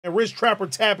the Rich Trapper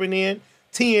tapping in,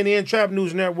 TNN Trap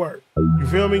News Network. You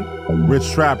feel me?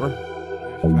 Rich Trapper.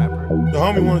 The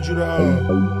homie wanted you to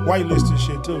whitelist this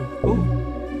shit too. Who?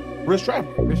 Rich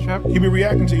Trapper. Rich Trapper? He be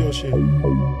reacting to your shit.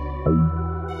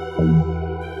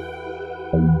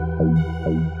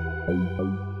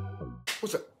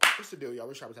 What's up? What's the deal, y'all?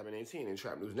 Rich Trapper tapping in TNN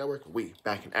Trap News Network. We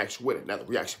back in action with another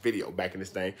reaction video. Back in this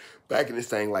thing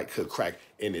like cook crack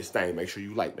in this thing. Make sure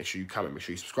you like, make sure you comment, make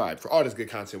sure you subscribe for all this good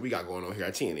content we got going on here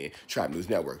at TNN Trap News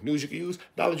Network. News you can use,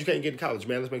 knowledge you can't get in college,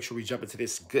 man. Let's make sure we jump into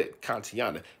this good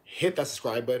content. Hit that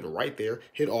subscribe button right there.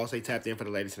 Hit all, stay tapped in for the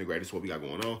latest and the greatest. What we got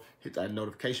going on. Hit that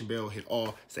notification bell. Hit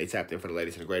all, stay tapped in for the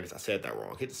latest and the greatest. I said that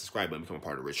wrong. Hit the subscribe button, become a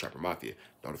part of the Rich Trapper Mafia.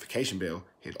 Notification bell.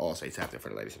 Hit all, stay tapped in for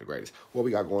the latest and the greatest. What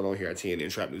we got going on here at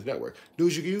TNN Trap News Network.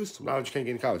 News you can use, some knowledge you can't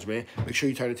get in college, man. Make sure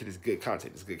you turn into this good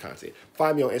content.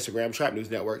 Find me on Instagram, Trap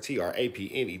News Network,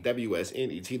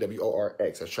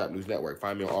 TRAPNEWSNETWORX. That's Trap News Network.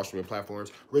 Find me on all streaming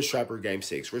platforms. Rich Trapper Game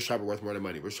 6. Rich Trapper Worth More Than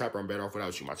Money. Rich Trapper I'm Better Off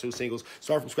Without You. My 2 singles,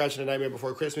 Start From Scratch and The Nightmare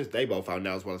Before Christmas. They both out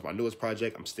now, as well as my newest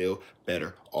project, I'm Still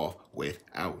Better Off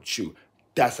Without You.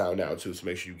 That's out now too, so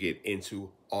make sure you get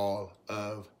into all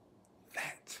of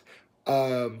that.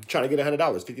 Trying to get $100,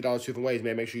 $50 2 different ways,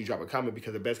 man. Make sure you drop a comment,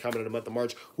 because the best comment of the month of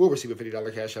March will receive a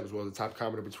 $50 cash app, as well as the top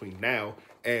commenter between now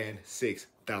and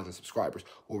 6,000 subscribers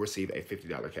will receive a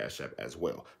 $50 cash app as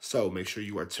well. So make sure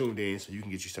you are tuned in so you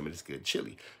can get you some of this good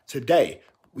chili. Today,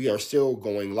 we are still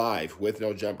going live with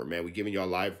No Jumper, man. We're giving y'all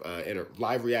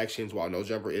live reactions while No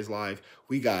Jumper is live.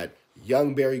 We got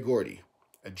young Gordy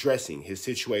addressing his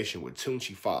situation with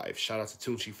TOONCHIE5. Shout out to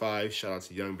TOONCHIE5. Shout out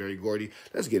to young Gordy.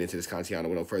 Let's get into this content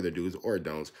with no further do's or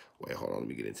don'ts. Wait, hold on. Let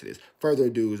me get into this. Further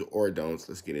do's or don'ts.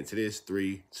 Let's get into this.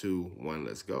 3, 2, 1.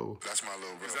 Let's go. That's my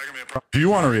little bro. Do you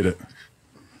want to read it?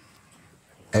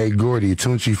 Hey, Gordy,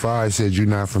 TOONCHIE5 said you're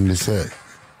not from the set.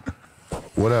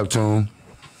 What up, Toon?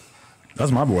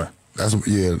 That's my boy. That's my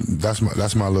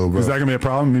little bro. Is that gonna be a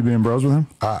problem? Me being bros with him?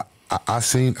 I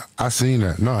seen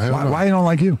that. No, hell no. Why he don't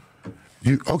like you?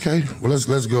 You okay? Well,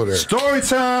 let's go there. Story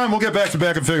time. We'll get back to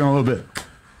back and figure in a little bit.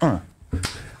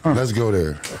 Let's go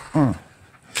there.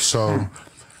 So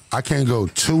I can't go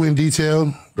too in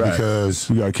detail because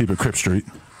we gotta keep it Crip Street.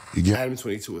 Adam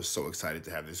 22 is so excited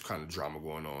to have this kind of drama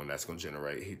going on. That's gonna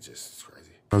generate. He just is crazy.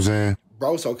 You know what I'm saying?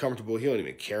 Bro's so comfortable, he don't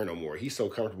even care no more. He's so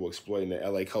comfortable exploiting the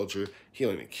LA culture, he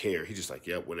don't even care. He's just like,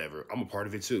 yep, whatever. I'm a part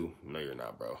of it too. No, you're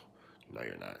not, bro. No,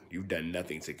 you're not. You've done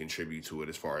nothing to contribute to it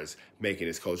as far as making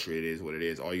this culture it is what it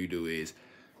is. All you do is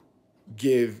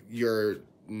give your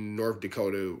North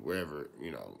Dakota, wherever,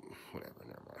 you know, whatever.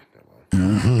 Never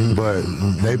mind. But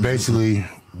they basically,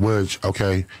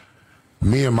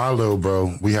 me and my little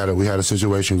bro, we had a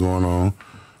situation going on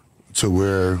to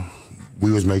where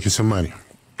we was making some money.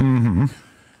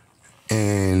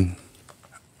 And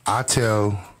I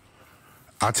tell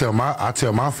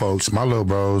my folks, my little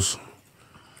bros,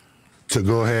 to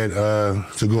go ahead, no,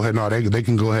 they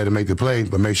can go ahead and make the play,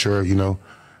 but make sure, you know,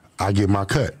 I get my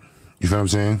cut. You feel what I'm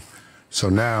saying? So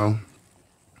now,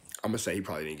 I'm gonna say he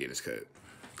probably didn't get his cut.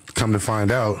 Come to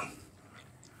find out,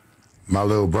 my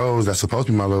little bros, that's supposed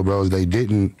to be my little bros, they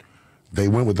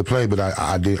went with the play, but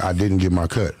I didn't get my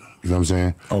cut. You know what I'm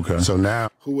saying? Okay. So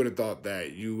now, who would have thought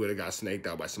that you would have got snaked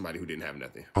out by somebody who didn't have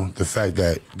nothing? The fact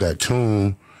that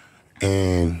Toon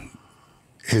and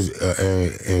his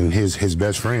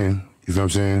best friend, you know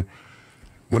what I'm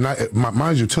saying?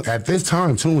 Mind you, at this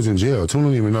time, Toon was in jail. Toon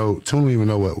don't even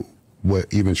know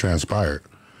what even transpired.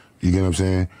 You get what I'm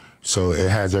saying? So it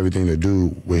has everything to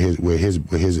do with his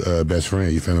best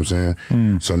friend. You feel what I'm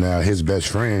saying? So now his best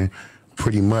friend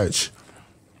pretty much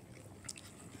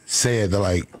said that,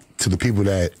 like, to the people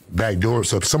that backdoored,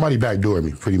 so somebody backdoored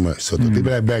me pretty much. So the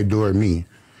people that backdoored me,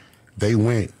 they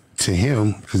went to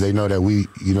him because they know that we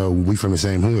from the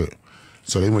same hood.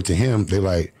 So they went to him. They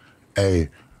like, hey,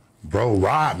 bro,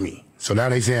 robbed me. So now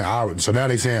they saying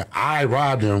I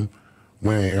robbed him,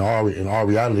 when in all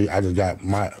reality I just got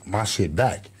my shit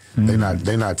back. They not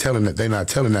telling that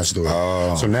story.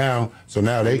 So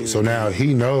now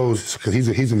he knows because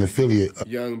he's an affiliate.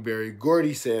 Young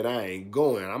Gordy said, I ain't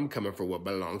going. I'm coming for what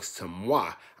belongs to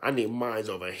moi. I need mines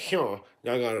over here. Y'all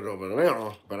got it over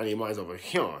there, but I need mines over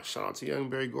here. Shout out to young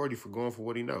Gordy for going for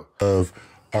what he know. Of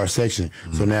our section.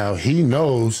 So now he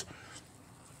knows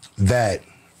that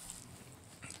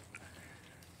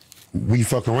we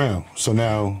fuck around. So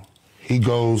now he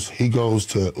goes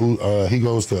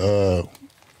to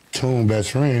Toon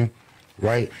best friend,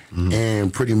 right?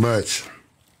 And pretty much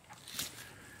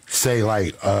say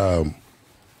like, oh,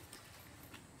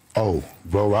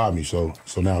 bro robbed me. So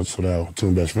now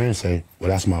Toon best friend say, well,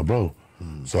 that's my bro.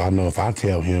 So I know if I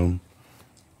tell him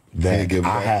that give it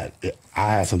back.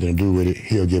 I had something to do with it,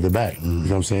 he'll give it back. You know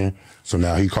what I'm saying? So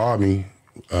now he called me.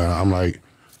 I'm like,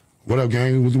 what up,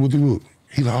 gang? What?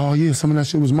 He's like, oh, yeah, some of that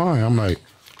shit was mine. I'm like,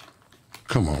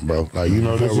 come on, bro. Like, you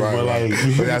know, this is what, like...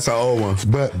 But that's an old one.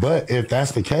 But if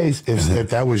that's the case, if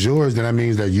that was yours, then that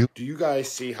means that you... Do you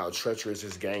guys see how treacherous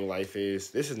his gang life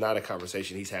is? This is not a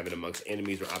conversation he's having amongst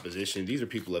enemies or opposition. These are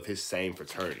people of his same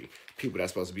fraternity. People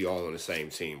that's supposed to be all on the same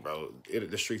team, bro.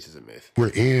 The streets is a myth.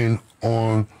 We're in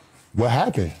on what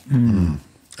happened. You know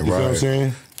what I'm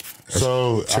saying?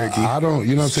 So I don't,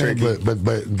 you know what I'm saying?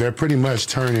 But they're pretty much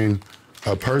turning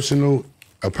a personal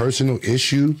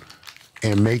issue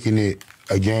and making it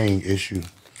a gang issue.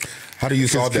 How do you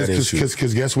solve that issue?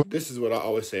 Because guess what? This is what I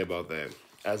always say about that.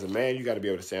 As a man, you got to be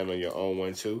able to stand on your own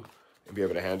one, too, and be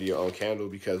able to handle your own candle,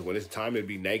 because when it's time to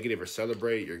be negative or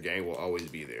celebrate, your gang will always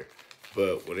be there.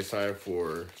 But when it's time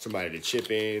for somebody to chip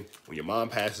in, when your mom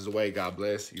passes away, God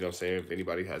bless, you know what I'm saying, if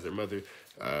anybody has their mother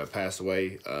pass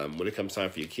away, when it comes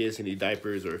time for your kids to need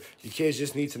diapers, or your kids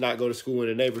just need to not go to school in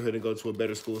the neighborhood and go to a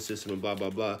better school system and blah, blah,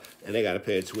 blah, and they got to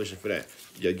pay a tuition for that,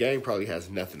 your gang probably has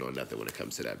nothing on nothing when it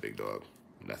comes to that, big dog.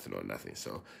 Nothing on nothing.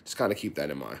 So just kind of keep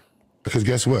that in mind. Because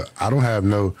guess what? I don't have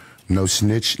no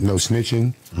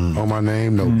snitching on my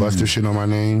name, no buster shit on my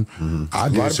name. I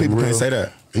did a lot of people can't say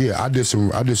that. Yeah, I did some,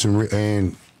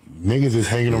 and niggas is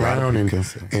hanging around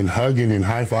and hugging and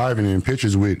high fiving and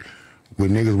pictures with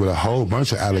niggas with a whole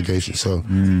bunch of allegations. So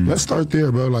let's start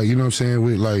there, bro. Like, you know what I'm saying?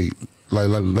 With like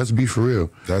let's be for real.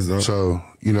 That's dope. So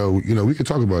you know we can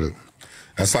talk about it.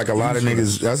 That's like a lot of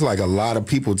niggas. That's like a lot of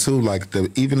people too. Like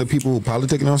even the people who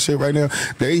politicking on shit right now,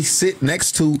 they sit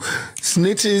next to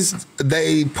snitches.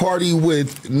 They party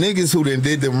with niggas who done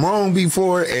did them wrong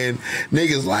before, and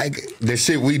niggas like the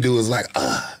shit we do is like,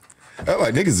 I'm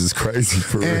like, niggas is crazy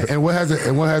for real. And what has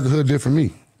the hood did for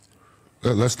me?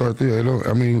 Let's start there.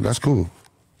 I mean, that's cool.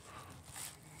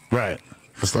 Right.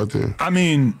 Let's start there. I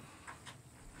mean,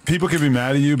 people can be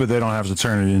mad at you, but they don't have to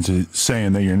turn it into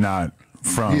saying that you're not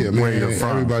from where you're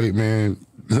from. Everybody, man.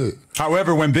 Look.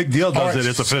 However, when Big Deal does it,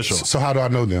 it's official. So how do I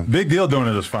know them? Big Deal doing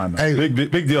it is fine. Though. Hey,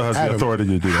 Big Deal has the authority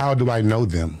to do that. How do I know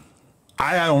them?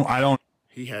 I don't.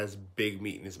 He has big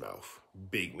meat in his mouth.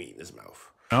 Big meat in his mouth.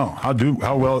 Oh,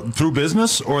 how well through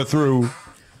business or through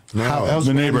how else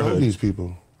the would I know neighborhood? These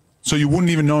people. So you wouldn't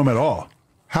even know them at all.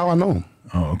 How I know them?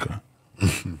 Oh, okay.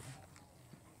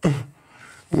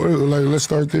 Well, let's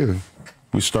start there.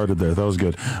 We started there. That was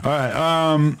good. All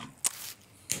right.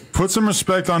 Put some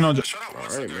respect on. All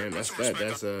right, man. That's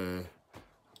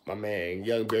my man,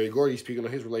 Young Barry Gordy, speaking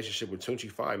on his relationship with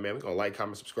TOONCHIE5, man. We're going to like,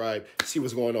 comment, subscribe, see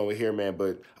what's going on with here, man.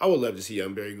 But I would love to see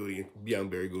Young Barry Gordy, and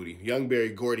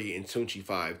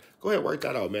TOONCHIE5. Go ahead and work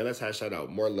that out, man. Let's hash that out.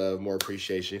 More love, more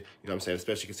appreciation. You know what I'm saying?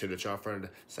 Especially consider that y'all from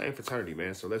the same fraternity,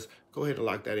 man. So let's go ahead and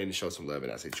lock that in and show some love in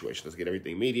that situation. Let's get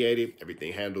everything mediated,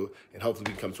 everything handled, and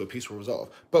hopefully we can come to a peaceful resolve.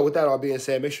 But with that all being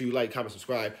said, make sure you like, comment,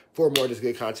 subscribe for more of this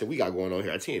good content we got going on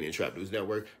here at TNN Trap News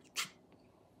Network.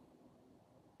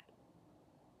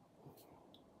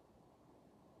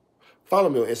 Follow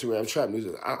me on Instagram, Trap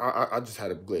News. I just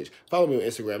had a glitch. Follow me on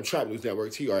Instagram, Trap News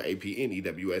Network,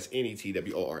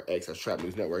 TRAPNEWSNETWORX. That's Trap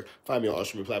News Network. Find me on all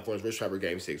streaming platforms, Rich Trapper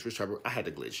Game 6. Rich Trapper, I had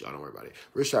to glitch, y'all don't worry about it.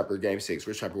 Rich Trapper Game 6,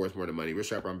 Rich Trapper Worth More Than Money, Rich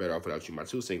Trapper I'm Better Off Without You. My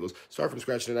 2 singles, Start From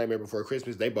Scratch and The Nightmare Before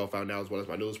Christmas, they both out now, as well as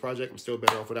my newest project, I'm Still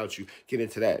Better Off Without You. Get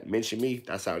into that. Mention me,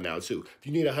 that's out now too. If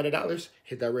you need $100,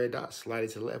 hit that red dot, slide it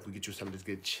to the left. We get you some of this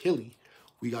good chili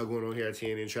we got going on here at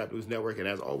TNN Trap News Network. And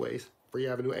as always, Free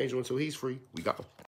Avenue Angel until he's free. We go.